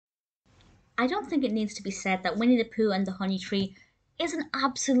I don't think it needs to be said that Winnie the Pooh and the Honey Tree is an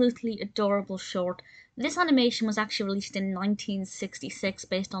absolutely adorable short. This animation was actually released in 1966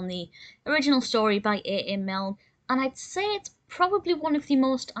 based on the original story by A. Milne, and I'd say it's probably one of the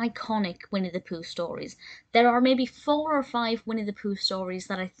most iconic Winnie the Pooh stories. There are maybe 4 or 5 Winnie the Pooh stories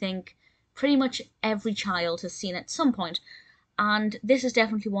that I think pretty much every child has seen at some point, and this is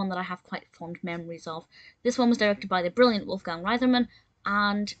definitely one that I have quite fond memories of. This one was directed by the brilliant Wolfgang Reitherman,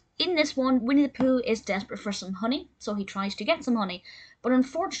 and in this one, Winnie the Pooh is desperate for some honey, so he tries to get some honey, but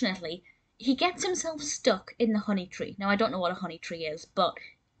unfortunately, he gets himself stuck in the honey tree. Now, I don't know what a honey tree is, but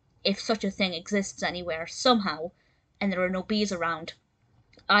if such a thing exists anywhere somehow, and there are no bees around,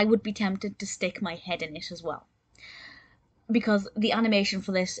 I would be tempted to stick my head in it as well. Because the animation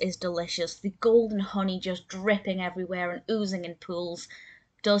for this is delicious. The golden honey just dripping everywhere and oozing in pools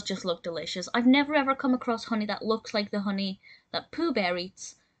does just look delicious. I've never ever come across honey that looks like the honey that Pooh Bear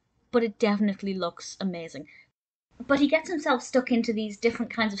eats, but it definitely looks amazing. But he gets himself stuck into these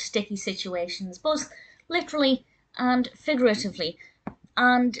different kinds of sticky situations, both literally and figuratively.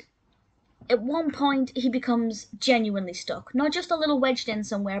 And at one point, he becomes genuinely stuck. Not just a little wedged in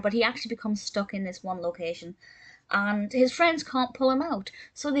somewhere, but he actually becomes stuck in this one location. And his friends can't pull him out,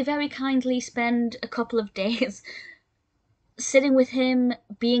 so they very kindly spend a couple of days sitting with him,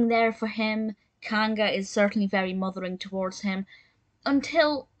 being there for him. Kanga is certainly very mothering towards him,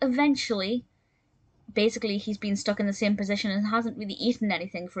 until eventually, basically he's been stuck in the same position and hasn't really eaten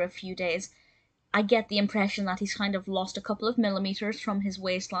anything for a few days. I get the impression that he's kind of lost a couple of millimeters from his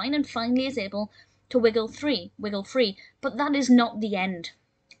waistline and finally is able to wiggle free, but that is not the end.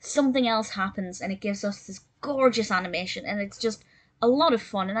 Something else happens and it gives us this gorgeous animation, and it's just a lot of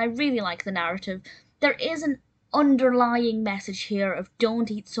fun, and I really like the narrative. There is an underlying message here of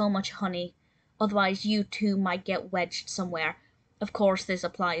don't eat so much honey, otherwise you too might get wedged somewhere. Of course, this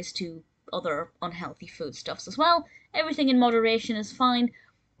applies to other unhealthy foodstuffs as well. Everything in moderation is fine,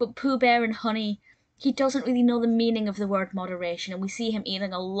 but Pooh Bear and honey, he doesn't really know the meaning of the word moderation, and we see him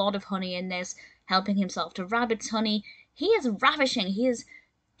eating a lot of honey in this, helping himself to rabbit's honey. He is ravishing, he is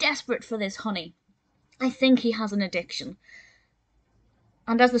desperate for this honey. I think he has an addiction.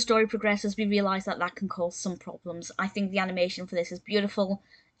 And as the story progresses, we realise that that can cause some problems. I think the animation for this is beautiful.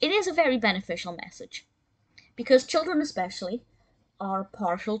 It is a very beneficial message, because children especially are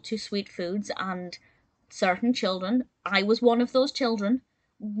partial to sweet foods, and certain children, I was one of those children,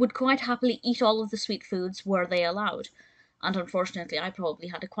 would quite happily eat all of the sweet foods were they allowed. And unfortunately, I probably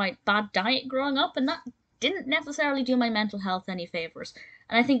had a quite bad diet growing up, and that didn't necessarily do my mental health any favours.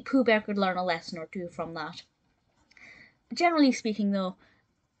 And I think Pooh Bear could learn a lesson or two from that. Generally speaking, though,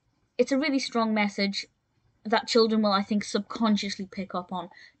 it's a really strong message that children will, I think, subconsciously pick up on.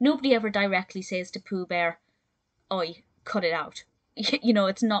 Nobody ever directly says to Pooh Bear, "Oi, cut it out." You know,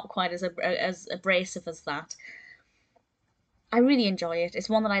 it's not quite as abrasive as that. I really enjoy it. It's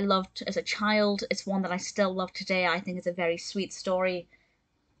one that I loved as a child. It's one that I still love today. I think it's a very sweet story.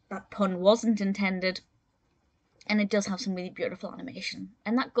 That pun wasn't intended. And it does have some really beautiful animation.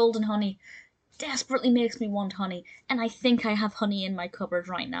 And that golden honey desperately makes me want honey. And I think I have honey in my cupboard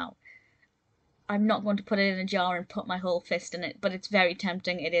right now. I'm not going to put it in a jar and put my whole fist in it, but it's very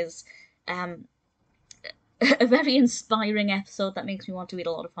tempting. It is a very inspiring episode that makes me want to eat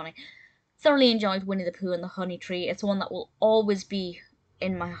a lot of honey. Thoroughly enjoyed Winnie the Pooh and the Honey Tree. It's one that will always be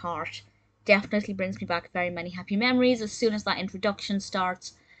in my heart. Definitely brings me back very many happy memories as soon as that introduction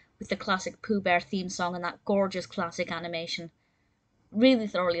starts with the classic Pooh Bear theme song and that gorgeous classic animation. Really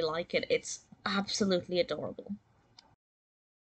thoroughly like it. It's absolutely adorable.